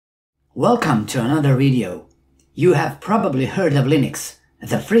Welcome to another video. You have probably heard of Linux,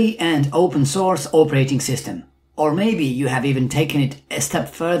 the free and open source operating system. Or maybe you have even taken it a step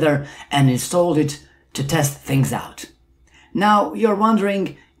further and installed it to test things out. Now you're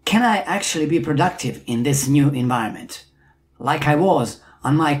wondering, can I actually be productive in this new environment? Like I was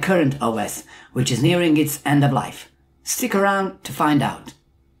on my current OS, which is nearing its end of life. Stick around to find out.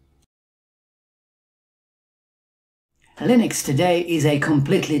 Linux today is a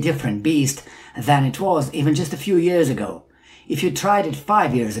completely different beast than it was even just a few years ago. If you tried it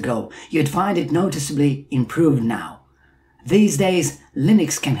 5 years ago, you'd find it noticeably improved now. These days,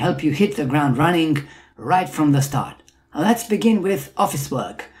 Linux can help you hit the ground running right from the start. Let's begin with office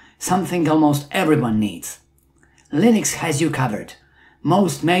work, something almost everyone needs. Linux has you covered.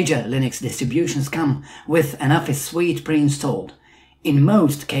 Most major Linux distributions come with an Office suite pre-installed. In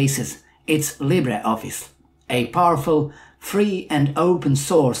most cases, it's LibreOffice, a powerful, free and open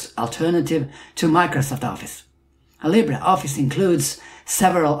source alternative to Microsoft Office. LibreOffice includes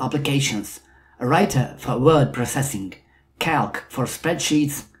several applications: a writer for word processing, Calc for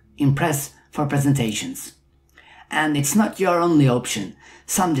spreadsheets, Impress for presentations. And it's not your only option.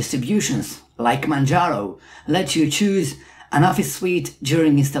 Some distributions, like Manjaro, let you choose an Office suite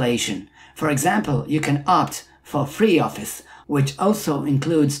during installation. For example, you can opt for FreeOffice, which also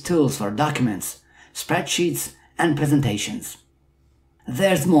includes tools for documents, spreadsheets and presentations.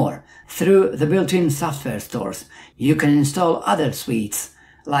 There's more. Through the built-in software stores, you can install other suites,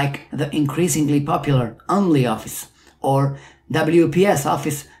 like the increasingly popular OnlyOffice or WPS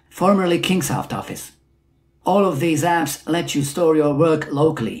Office, formerly Kingsoft Office. All of these apps let you store your work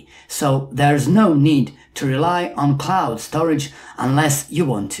locally, so there's no need to rely on cloud storage unless you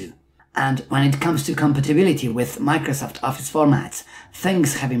want to. And when it comes to compatibility with Microsoft Office formats,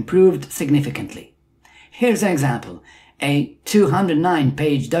 things have improved significantly. Here's an example. A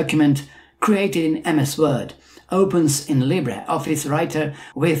 209-page document created in MS Word opens in LibreOffice Writer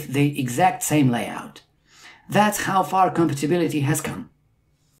with the exact same layout. That's how far compatibility has come.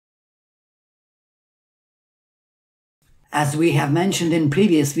 As we have mentioned in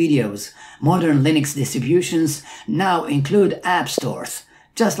previous videos, modern Linux distributions now include app stores,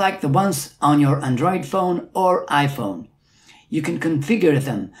 just like the ones on your Android phone or iPhone. You can configure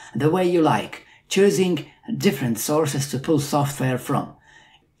them the way you like, choosing different sources to pull software from.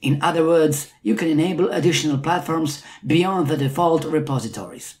 In other words, you can enable additional platforms beyond the default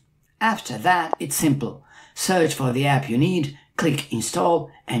repositories. After that, it's simple. Search for the app you need, click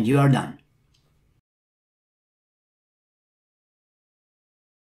install, and you are done.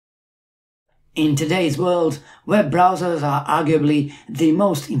 In today's world, web browsers are arguably the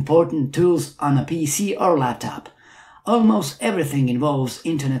most important tools on a PC or laptop. Almost everything involves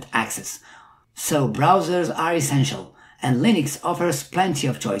internet access, so browsers are essential, and Linux offers plenty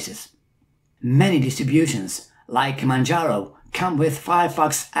of choices. Many distributions, like Manjaro, come with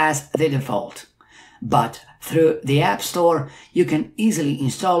Firefox as the default. But through the App Store, you can easily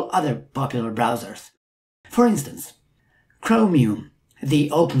install other popular browsers. For instance, Chromium, the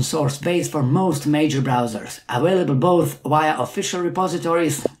open source base for most major browsers, available both via official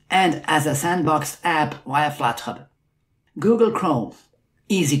repositories and as a sandboxed app via FlatHub. Google Chrome,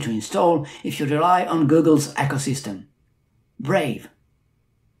 easy to install if you rely on Google's ecosystem. Brave,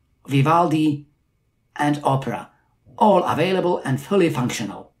 Vivaldi, and Opera, all available and fully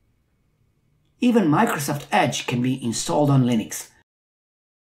functional. Even Microsoft Edge can be installed on Linux.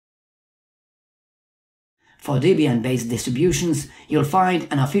 For Debian-based distributions, you'll find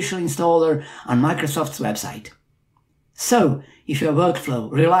an official installer on Microsoft's website. So, if your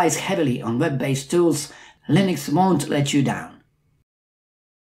workflow relies heavily on web-based tools, Linux won't let you down.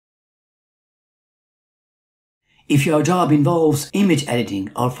 If your job involves image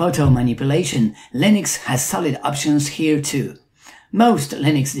editing or photo manipulation, Linux has solid options here too. Most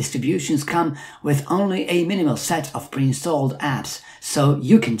Linux distributions come with only a minimal set of pre-installed apps, so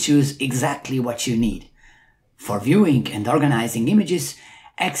you can choose exactly what you need. For viewing and organizing images,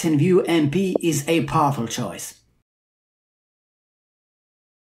 XNView MP is a powerful choice.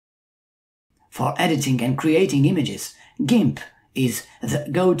 For editing and creating images, GIMP is the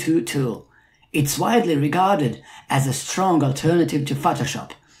go-to tool. It's widely regarded as a strong alternative to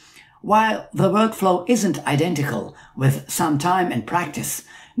Photoshop. While the workflow isn't identical, with some time and practice,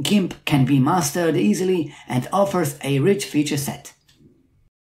 GIMP can be mastered easily and offers a rich feature set.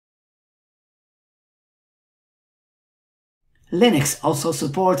 Linux also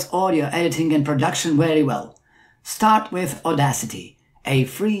supports audio editing and production very well. Start with Audacity, a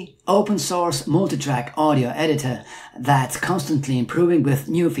free, open-source multi-track audio editor that's constantly improving with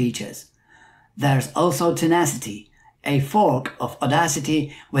new features. There's also Tenacity, a fork of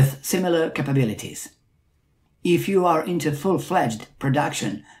Audacity with similar capabilities. If you are into full-fledged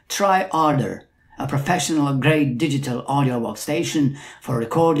production, try Ardour, a professional-grade digital audio workstation for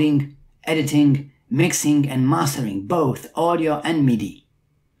recording, editing, mixing and mastering both audio and MIDI.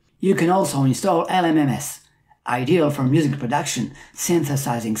 You can also install LMMS, ideal for music production,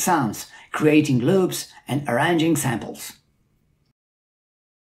 synthesizing sounds, creating loops and arranging samples.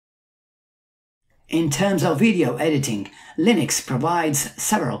 In terms of video editing, Linux provides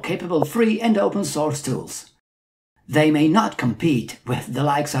several capable free and open source tools. They may not compete with the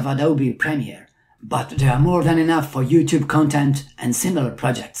likes of Adobe Premiere, but they are more than enough for YouTube content and similar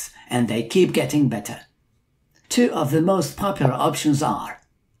projects, and they keep getting better. Two of the most popular options are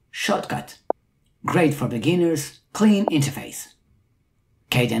Shotcut, great for beginners, clean interface.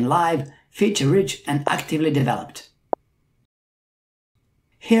 Kdenlive, feature-rich and actively developed.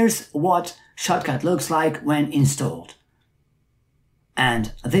 Here's what Shotcut looks like when installed.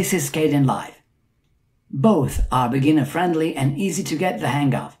 And this is Kdenlive. Both are beginner-friendly and easy to get the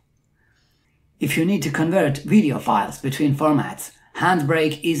hang of. If you need to convert video files between formats,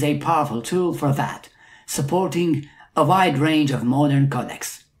 Handbrake is a powerful tool for that, supporting a wide range of modern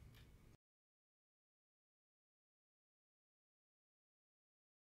codecs.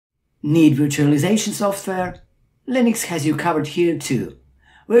 Need virtualization software? Linux has you covered here too.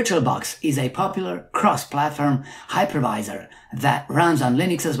 VirtualBox is a popular cross-platform hypervisor that runs on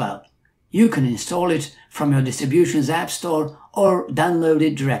Linux as well. You can install it from your distribution's app store or download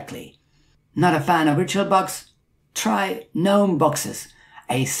it directly. Not a fan of VirtualBox? Try GNOME Boxes,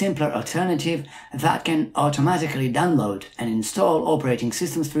 a simpler alternative that can automatically download and install operating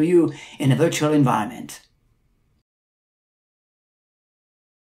systems for you in a virtual environment.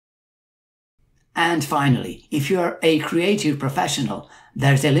 And finally, if you're a creative professional,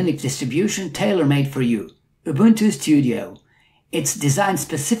 there's a Linux distribution tailor-made for you, Ubuntu Studio. It's designed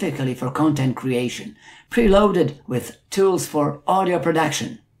specifically for content creation, preloaded with tools for audio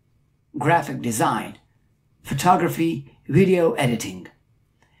production, graphic design, photography, video editing.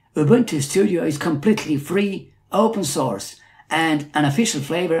 Ubuntu Studio is completely free, open source, and an official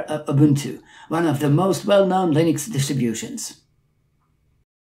flavor of Ubuntu, one of the most well-known Linux distributions.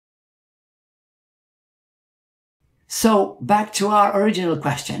 So, back to our original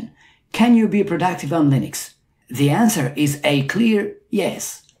question, can you be productive on Linux? The answer is a clear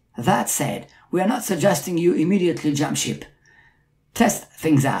yes. That said, we are not suggesting you immediately jump ship. Test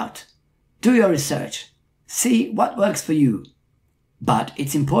things out. Do your research. See what works for you. But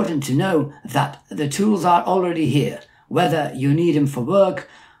it's important to know that the tools are already here, whether you need them for work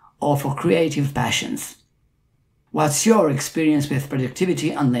or for creative passions. What's your experience with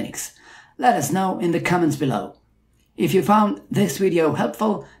productivity on Linux? Let us know in the comments below. If you found this video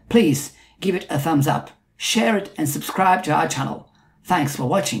helpful, please give it a thumbs up, share it and subscribe to our channel. Thanks for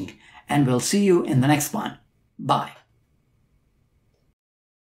watching, and we'll see you in the next one. Bye.